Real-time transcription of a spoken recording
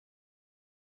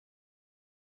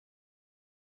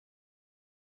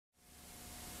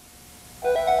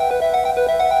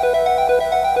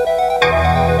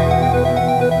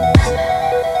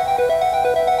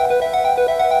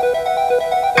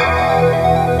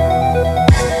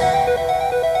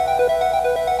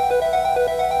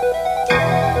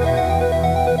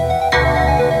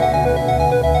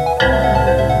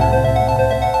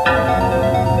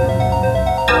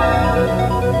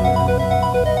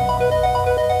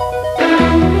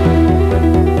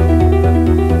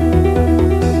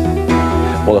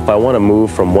if I want to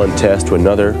move from one test to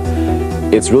another,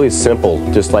 it's really simple,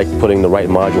 just like putting the right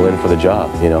module in for the job,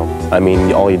 you know. I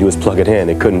mean, all you do is plug it in.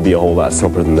 It couldn't be a whole lot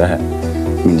simpler than that.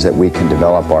 It means that we can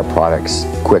develop our products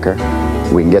quicker.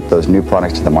 We can get those new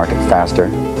products to the market faster.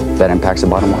 That impacts the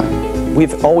bottom line.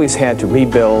 We've always had to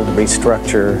rebuild,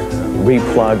 restructure,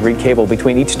 replug, recable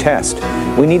between each test.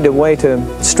 We need a way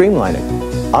to streamline it,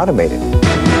 automate it.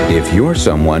 If you're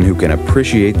someone who can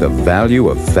appreciate the value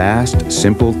of fast,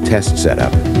 simple test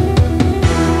setup,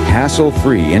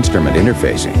 hassle-free instrument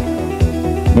interfacing,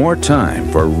 more time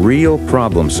for real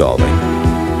problem solving,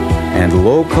 and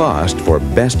low cost for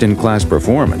best-in-class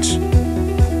performance,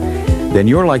 then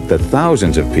you're like the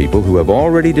thousands of people who have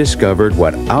already discovered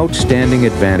what outstanding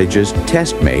advantages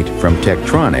Testmate from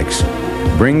Tektronix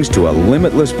brings to a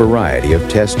limitless variety of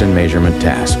test and measurement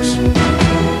tasks.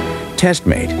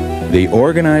 Testmate, the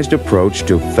organized approach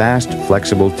to fast,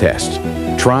 flexible tests,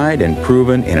 tried and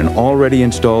proven in an already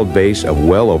installed base of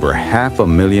well over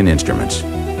 500,000 instruments.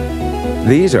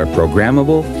 These are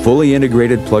programmable, fully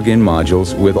integrated plug-in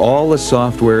modules with all the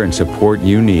software and support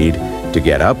you need to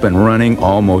get up and running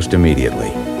almost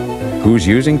immediately. Who's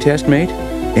using Testmate?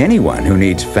 Anyone who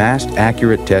needs fast,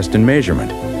 accurate test and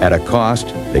measurement at a cost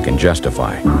they can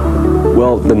justify.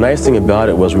 Well, the nice thing about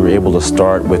it was we were able to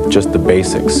start with just the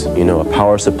basics. You know, a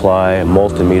power supply, a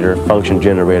multimeter, function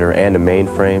generator, and a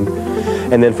mainframe.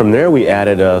 And then from there we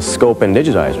added a scope and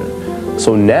digitizer.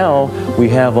 So now we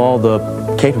have all the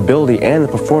capability and the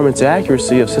performance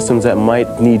accuracy of systems that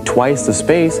might need twice the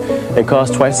space and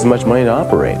cost twice as much money to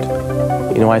operate.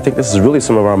 You know, I think this is really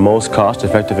some of our most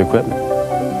cost-effective equipment.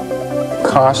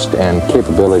 Cost and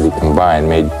capability combined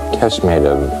made Testmate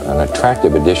an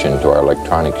attractive addition to our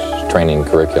electronics training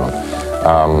curriculum.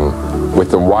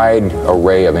 With the wide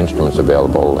array of instruments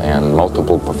available and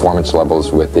multiple performance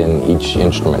levels within each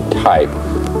instrument type,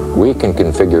 we can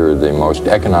configure the most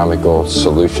economical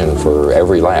solution for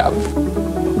every lab.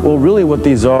 Well, really what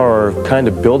these are kind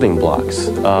of building blocks.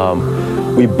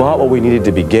 We bought what we needed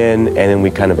to begin, and then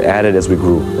we kind of added as we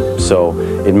grew. So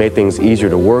it made things easier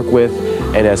to work with,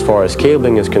 and as far as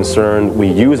cabling is concerned, we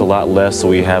use a lot less, so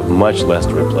we have much less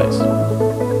to replace.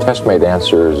 Testmate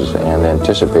answers and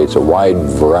anticipates a wide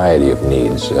variety of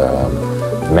needs.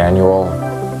 Manual,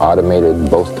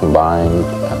 automated, both combined,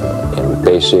 in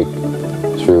basic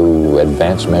through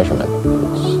advanced measurement.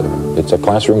 It's a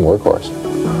classroom workhorse.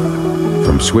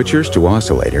 From switchers to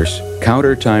oscillators,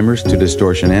 counter timers to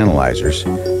distortion analyzers,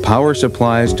 power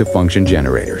supplies to function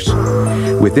generators.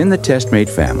 Within the Testmate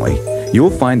family,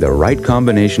 you'll find the right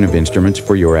combination of instruments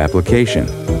for your application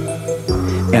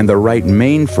and the right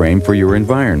mainframe for your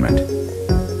environment.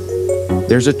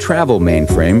 There's a travel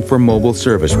mainframe for mobile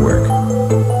service work,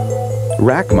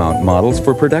 rack mount models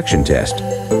for production test,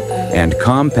 and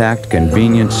compact,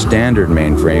 convenient standard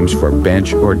mainframes for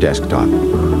bench or desktop.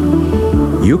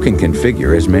 You can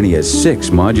configure as many as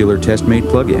 6 modular Testmate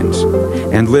plugins,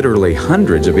 and literally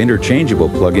hundreds of interchangeable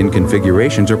plug-in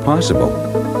configurations are possible,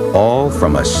 all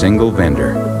from a single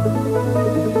vendor.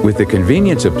 With the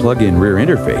convenience of plug-in rear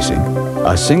interfacing,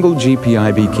 a single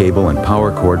GPIB cable and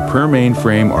power cord per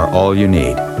mainframe are all you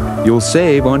need. You'll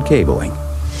save on cabling.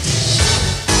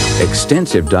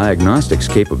 Extensive diagnostics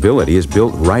capability is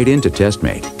built right into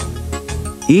Testmate.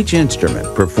 Each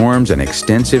instrument performs an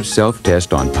extensive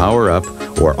self-test on power-up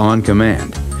or on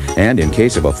command, and in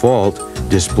case of a fault,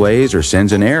 displays or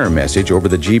sends an error message over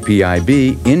the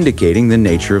GPIB indicating the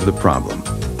nature of the problem.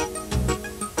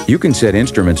 You can set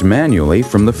instruments manually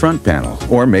from the front panel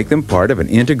or make them part of an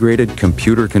integrated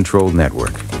computer-controlled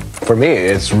network. For me,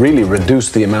 it's really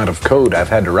reduced the amount of code I've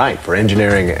had to write for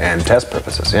engineering and test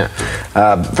purposes, yeah.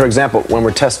 For example, when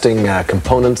we're testing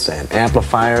components and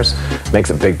amplifiers, it makes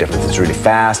a big difference. It's really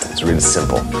fast, it's really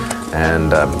simple.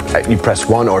 And you press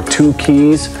 1 or 2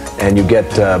 keys and you get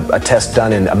a test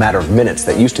done in a matter of minutes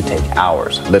that used to take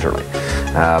hours, literally.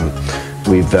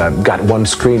 We've got one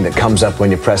screen that comes up when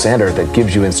you press enter that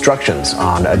gives you instructions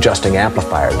on adjusting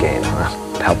amplifier gain.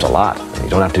 It helps a lot. You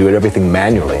don't have to do everything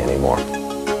manually anymore.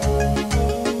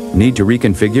 Need to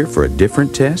reconfigure for a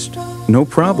different test? No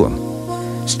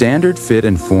problem. Standard fit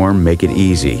and form make it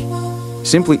easy.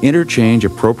 Simply interchange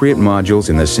appropriate modules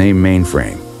in the same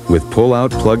mainframe. With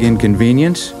pull-out plug-in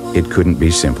convenience, it couldn't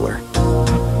be simpler.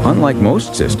 Unlike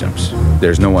most systems,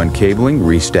 there's no uncabling,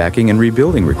 restacking, and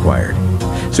rebuilding required.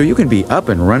 So you can be up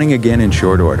and running again in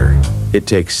short order. It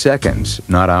takes seconds,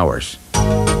 not hours.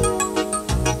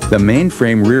 The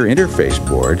mainframe rear interface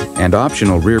board and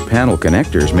optional rear panel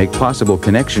connectors make possible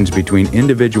connections between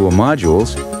individual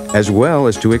modules as well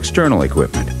as to external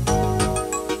equipment.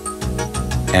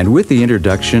 And with the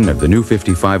introduction of the new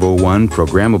 5501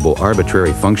 programmable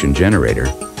arbitrary function generator,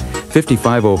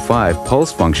 5505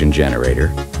 pulse function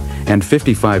generator, and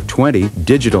 5520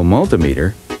 digital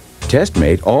multimeter,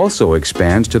 Testmate also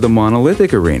expands to the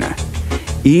monolithic arena.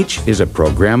 Each is a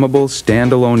programmable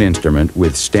standalone instrument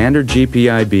with standard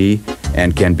GPIB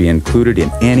and can be included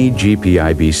in any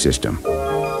GPIB system.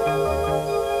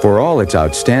 For all its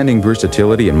outstanding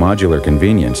versatility and modular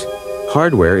convenience,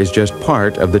 hardware is just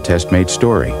part of the Testmate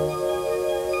story.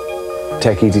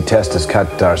 TechEasyTest has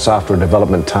cut our software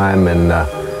development time in,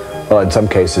 well, in some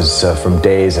cases from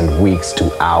days and weeks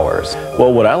to hours.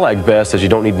 Well, what I like best is you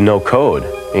don't need to know code.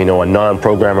 You know, a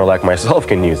non-programmer like myself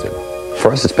can use it.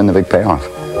 For us, it's been the big payoff.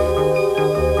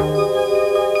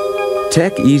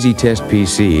 TechEasyTest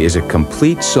PC is a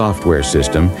complete software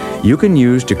system you can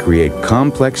use to create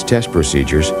complex test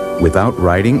procedures without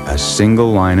writing a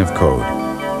single line of code.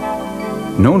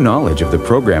 No knowledge of the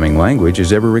programming language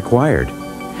is ever required.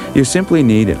 You simply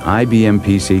need an IBM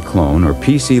PC clone or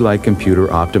PC-like computer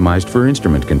optimized for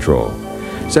instrument control,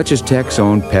 such as Tech's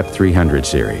own PEP 300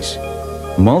 series.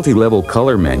 Multi-level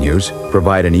color menus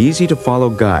provide an easy-to-follow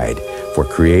guide for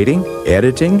creating,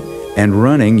 editing, and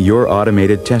running your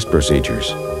automated test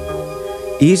procedures.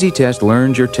 EasyTest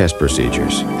learns your test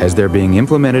procedures as they're being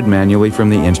implemented manually from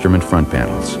the instrument front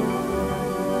panels.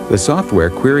 The software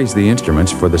queries the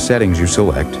instruments for the settings you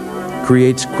select,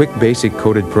 creates quick basic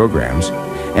coded programs,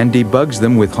 and debugs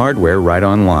them with hardware right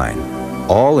online,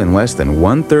 all in less than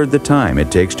 1/3 the time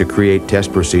it takes to create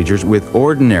test procedures with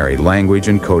ordinary language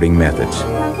and coding methods.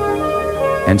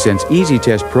 And since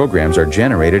EasyTest programs are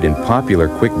generated in popular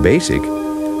Quick Basic,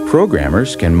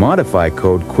 programmers can modify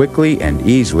code quickly and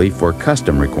easily for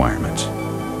custom requirements.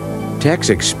 Tech's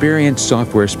experienced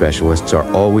software specialists are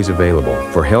always available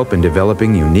for help in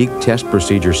developing unique test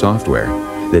procedure software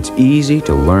that's easy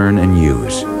to learn and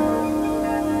use.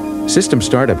 System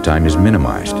startup time is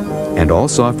minimized, and all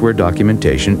software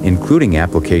documentation, including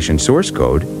application source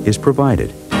code, is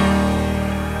provided.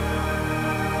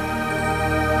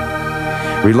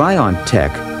 Rely on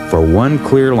Tech for one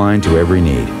clear line to every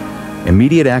need: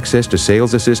 immediate access to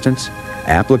sales assistants,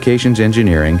 applications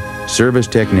engineering, service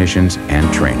technicians,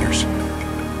 and trainers.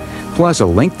 Plus a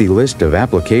lengthy list of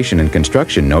application and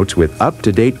construction notes with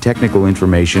up-to-date technical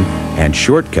information and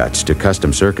shortcuts to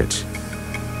custom circuits.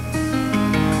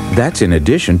 That's in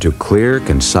addition to clear,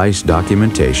 concise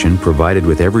documentation provided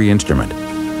with every instrument.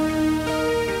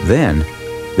 Then,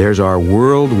 there's our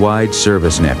worldwide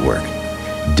service network,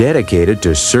 dedicated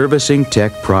to servicing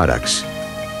Tech products.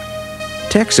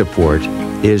 Tech support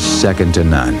is second to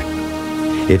none.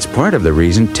 It's part of the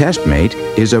reason Testmate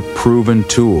is a proven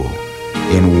tool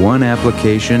in one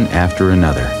application after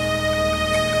another.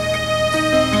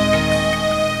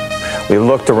 We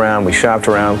looked around, we shopped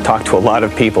around, talked to a lot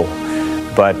of people,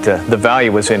 but the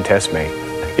value was in Testmate.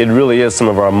 It really is some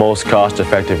of our most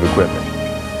cost-effective equipment.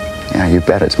 Yeah, you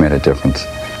bet it's made a difference.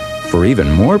 For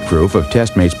even more proof of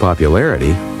Testmate's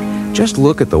popularity, just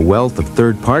look at the wealth of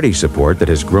third-party support that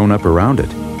has grown up around it.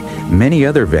 Many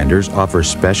other vendors offer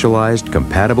specialized,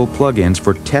 compatible plugins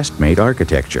for Testmate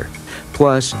architecture,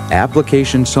 plus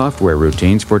application software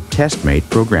routines for Testmate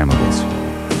programmables.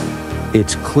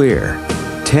 It's clear,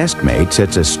 Testmate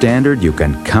sets a standard you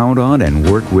can count on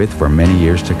and work with for many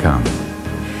years to come.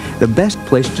 The best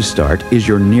place to start is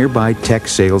your nearby Tech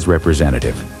sales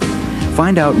representative.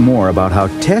 Find out more about how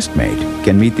Testmate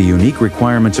can meet the unique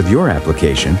requirements of your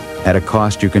application at a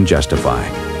cost you can justify.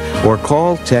 Or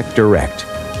call Tech Direct.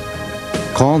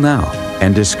 Call now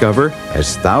and discover,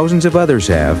 as thousands of others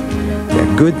have,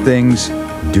 that good things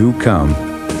do come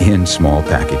in small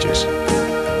packages.